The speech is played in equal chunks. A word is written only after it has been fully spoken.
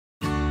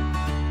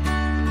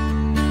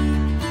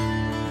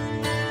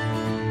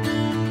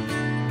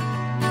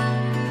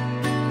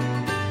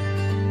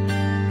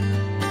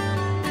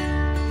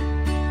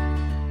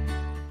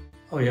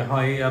yeah,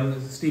 hi,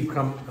 Steve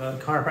Crump,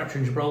 chiropractor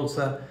in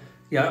Gibraltar.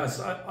 Yeah,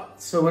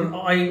 so when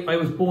I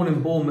was born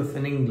in Bournemouth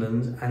in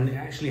England, and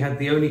actually had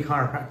the only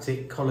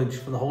chiropractic college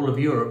for the whole of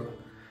Europe,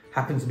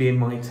 happened to be in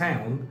my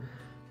town.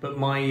 But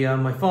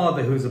my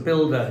father, who was a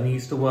builder and he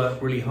used to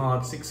work really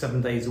hard,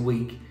 6-7 days a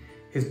week,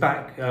 his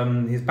back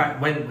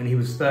went when he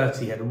was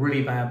 30. He had a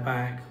really bad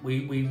back.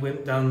 We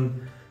went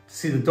down to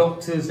see the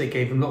doctors. They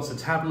gave him lots of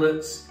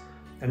tablets,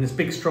 and this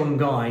big strong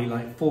guy,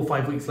 like 4 or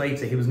 5 weeks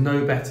later, he was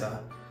no better.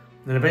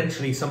 And then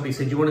eventually somebody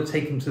said, "You want to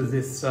take him to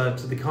this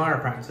to the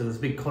chiropractor, this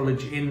big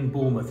college in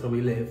Bournemouth where we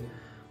live."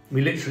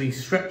 We literally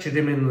stretchered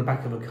him in the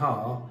back of a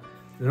car,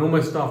 and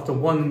almost after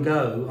one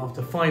go,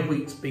 after 5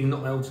 weeks being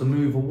not able to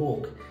move or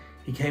walk,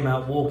 he came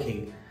out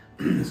walking.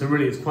 So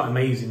really, it's quite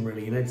amazing,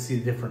 really, to see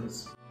the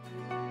difference.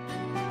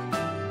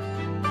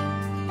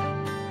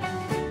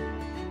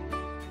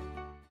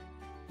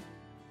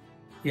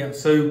 Yeah,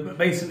 so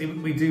basically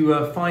we do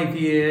a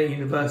 5-year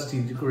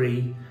university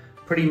degree,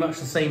 pretty much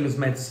the same as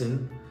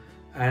medicine,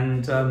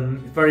 and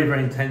very,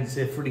 very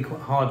intensive, really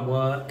quite hard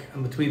work.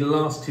 And between the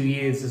last 2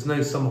 years, there's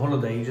no summer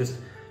holiday,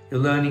 you're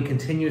learning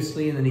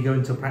continuously, and then you go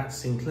into a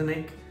practicing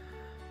clinic.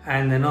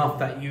 And then after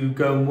that, you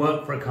go and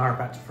work for a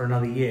chiropractor for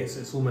another year. So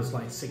it's almost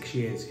like 6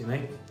 years, you know.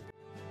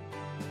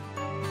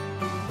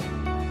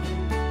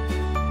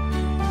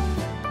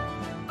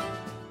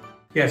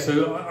 Yeah,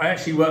 so I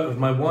actually work with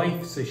my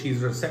wife, so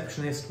she's a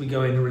receptionist. We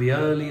go in really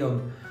early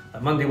on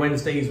Monday,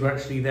 Wednesdays. We're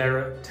actually there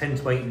at 10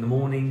 to 8 in the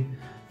morning,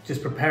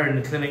 just preparing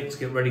the clinic to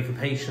get ready for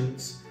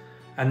patients.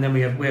 And then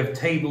we have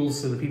tables,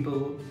 so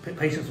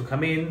patients will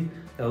come in,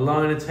 they'll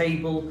lie on a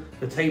table.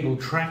 The table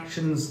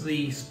tractions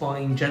the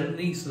spine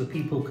gently so the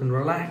people can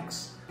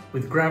relax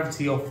with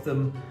gravity off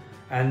them,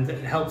 and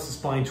it helps the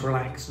spine to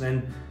relax.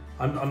 And then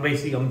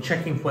I'm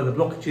checking for where the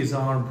blockages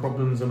are and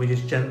problems, and we're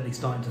just gently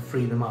starting to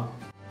free them up.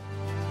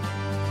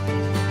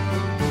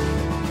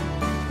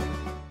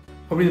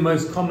 Probably the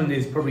most common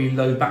is probably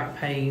low back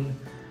pain,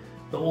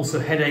 but also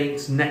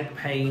headaches, neck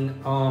pain,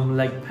 arm,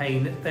 leg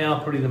pain. They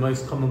are probably the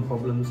most common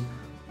problems.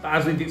 But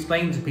as we've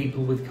explained to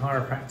people with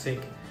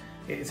chiropractic,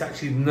 it's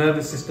actually the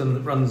nervous system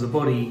that runs the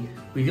body.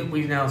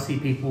 We now see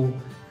people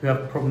who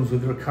have problems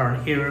with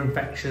recurrent ear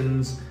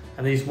infections,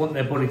 and they just want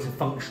their body to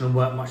function and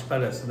work much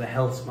better, so their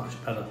health's much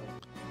better.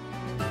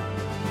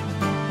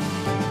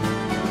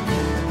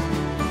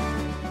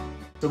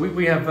 So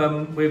we have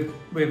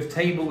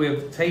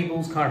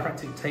tables,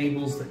 chiropractic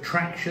tables that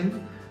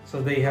traction.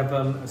 So they have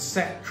a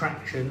set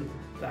traction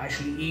that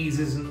actually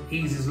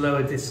eases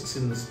lower discs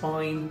in the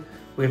spine.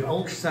 We have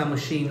ultrasound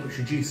machine which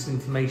reduces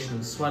inflammation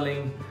and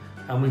swelling,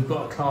 and we've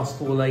got a class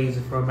 4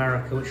 laser for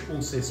America which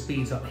also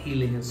speeds up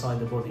healing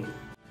inside the body.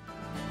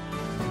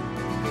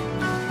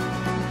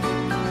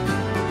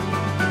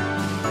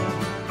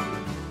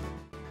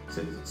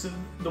 So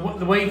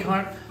the way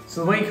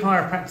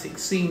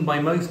chiropractic's seen by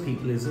most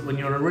people is that when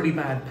you're in a really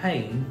bad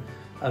pain,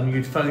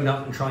 you'd phone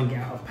up and try and get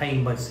out of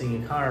pain by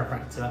seeing a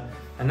chiropractor,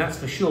 and that's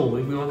for sure.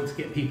 We want to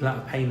get people out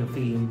of pain and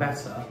feeling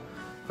better.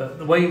 But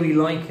the way we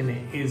liken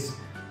it is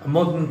a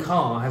modern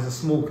car has a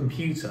small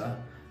computer,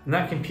 and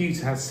that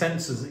computer has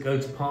sensors that go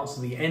to parts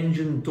of the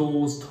engine,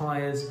 doors,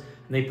 tyres,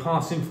 and they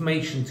pass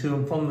information to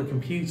and from the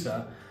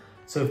computer.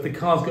 So if the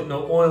car's got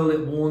no oil,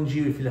 it warns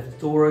you. If you left the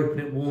door open,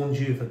 it warns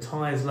you. If the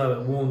tyre's low,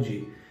 it warns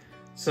you.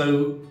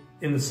 So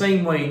in the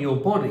same way in your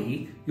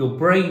body, your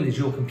brain is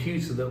your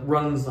computer that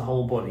runs the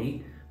whole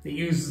body. It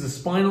uses the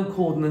spinal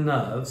cord and the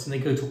nerves, and they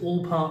go to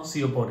all parts of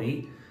your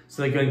body.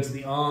 So they go into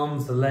the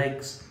arms, the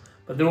legs,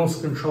 but they're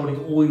also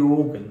controlling all your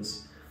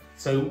organs.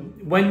 So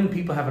when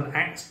people have an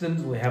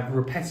accident or they have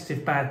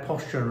repetitive bad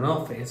posture in an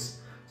office,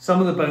 some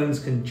of the bones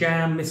can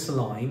jam,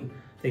 misalign.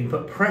 They can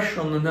put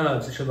pressure on the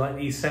nerves, which are like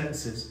these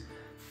sensors.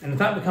 And if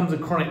that becomes a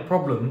chronic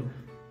problem,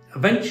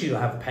 eventually you'll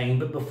have pain,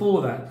 but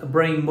before that, the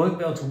brain won't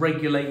be able to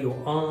regulate your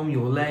arm,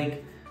 your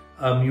leg,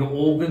 your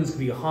organs,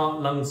 your heart,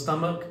 lung,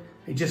 stomach.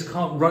 It just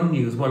can't run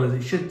you as well as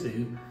it should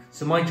do.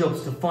 So my job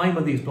is to find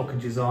where these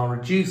blockages are,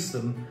 reduce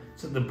them,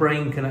 so that the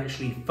brain can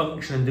actually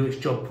function and do its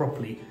job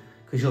properly.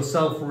 Because you're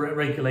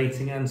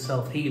self-regulating and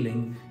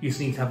self-healing, you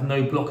just need to have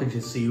no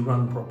blockages so you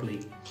run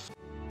properly.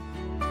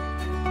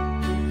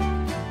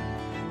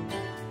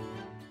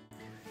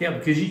 Yeah,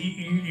 because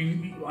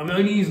I'm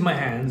only using my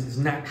hands, it's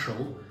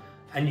natural,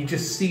 and you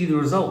just see the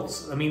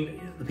results. I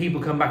mean, the people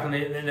come back and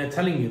they're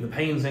telling you the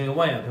pain's going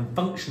away, I can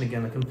function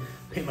again, I can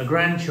pick my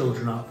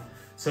grandchildren up.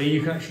 So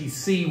you can actually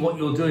see what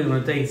you're doing on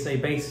a day-to-day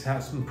basis, how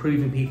it's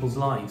improving people's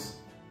lives.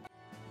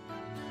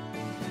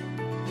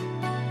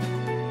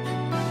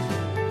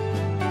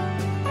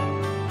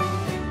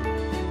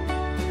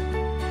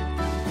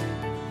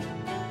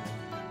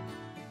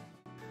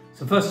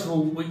 So first of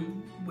all,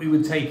 we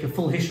would take a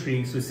full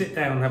history, so we sit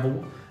down and have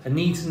a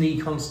knee-to-knee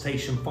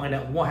consultation, find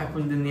out what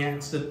happened in the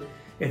accident,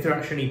 if there are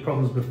actually any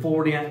problems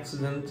before the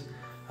accident,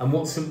 and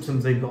what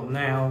symptoms they've got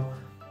now.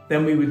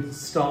 Then we would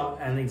start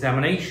an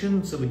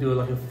examination, so we do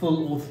like a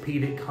full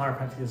orthopedic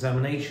chiropractic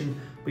examination.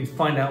 We'd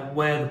find out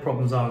where the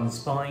problems are in the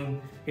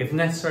spine. If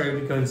necessary,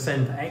 we'd go and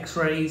send for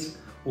x-rays,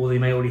 or they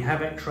may already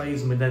have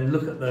x-rays, and we then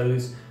look at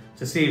those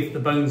to see if the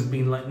bones have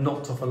been like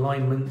knocked off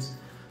alignment.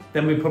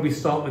 Then we probably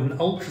start with an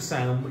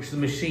ultrasound, which is a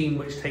machine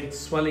which takes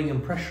swelling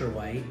and pressure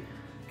away,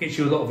 gets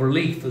you a lot of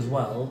relief as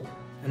well.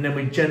 And then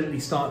we gently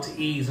start to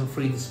ease and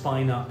free the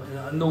spine up.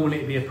 Normally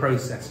it'd be a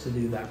process to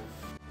do that.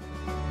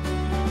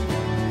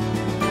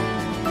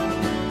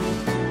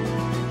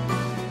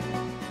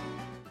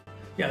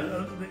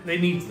 Yeah, they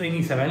need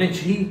to have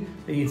energy,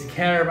 they need to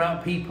care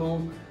about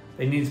people,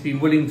 they need to be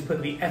willing to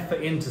put the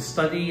effort in to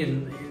study,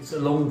 and it's a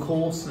long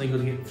course and they've got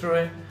to get through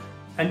it.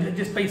 And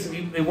just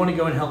basically they want to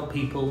go and help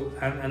people,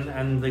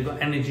 and they've got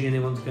energy and they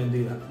want to go and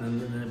do that,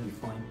 and then it'll be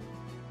fine.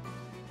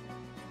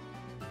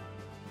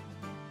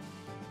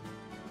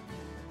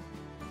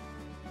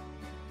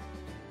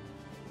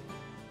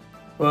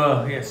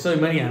 Well, yeah, so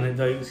many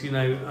anecdotes, you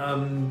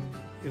know.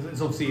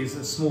 It's obviously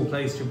a small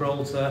place,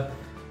 Gibraltar.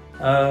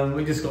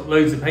 We've just got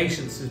loads of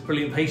patients. There's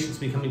brilliant patients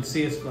been coming to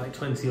see us for like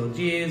 20 odd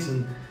years,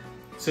 and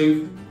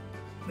so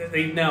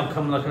they now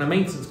come like on a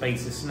maintenance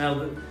basis. Now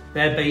that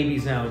their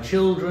babies now are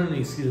children, and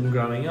you see them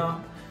growing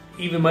up.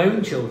 Even my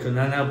own children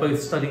are now both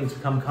studying to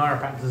become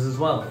chiropractors as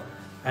well,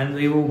 and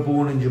they were all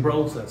born in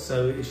Gibraltar.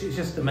 So it's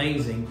just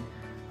amazing.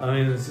 I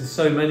mean, there's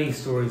so many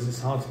stories.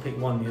 It's hard to pick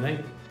one, you know.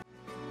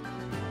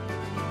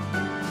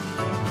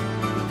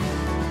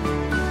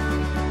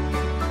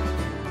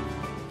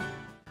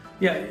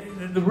 Yeah,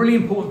 the really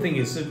important thing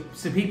is,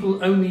 so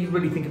people only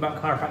really think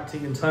about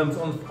chiropractic in terms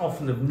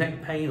often of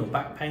neck pain or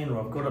back pain or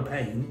I've got a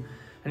pain,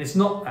 and it's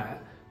not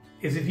that.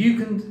 Is if you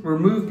can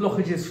remove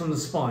blockages from the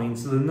spine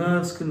so the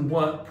nerves can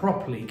work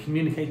properly,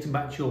 communicating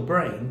back to your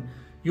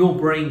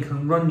brain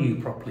can run you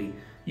properly.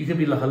 You can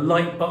be like a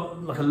light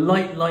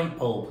light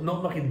bulb,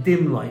 not like a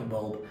dim light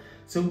bulb.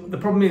 So the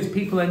problem is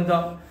people end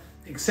up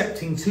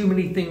accepting too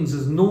many things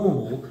as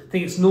normal,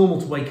 think it's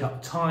normal to wake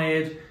up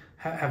tired,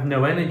 have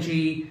no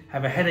energy,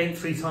 have a headache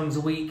 3 times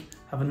a week,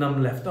 have a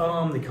numb left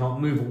arm, they can't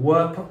move or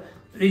work.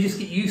 They just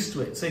get used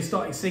to it. So they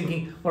start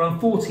thinking, well, I'm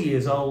 40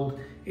 years old,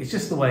 it's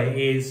just the way it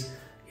is,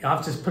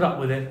 I've just put up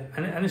with it,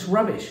 and it's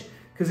rubbish.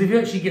 Because if you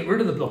actually get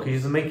rid of the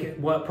blockages and make it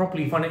work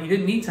properly, you find out you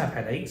didn't need to have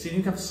headaches, you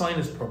didn't have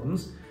sinus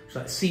problems, which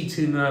like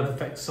C2 nerve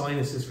affects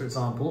sinuses, for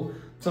example.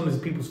 Sometimes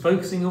people's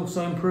focusing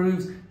also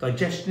improves,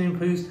 digestion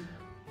improves,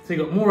 so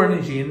you've got more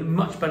energy and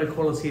much better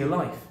quality of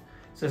life.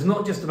 So it's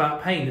not just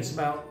about pain, it's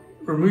about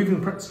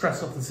removing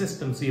stress off the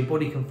system so your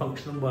body can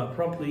function and work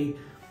properly.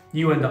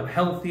 You end up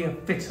healthier,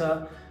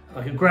 fitter,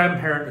 like a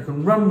grandparent who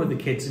can run with the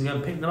kids and go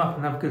and pick them up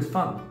and have good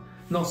fun.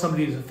 Not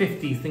somebody who's at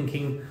 50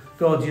 thinking,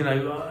 God, you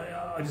know,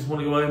 I just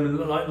want to go home and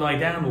lie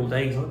down all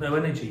day, he's got no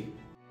energy.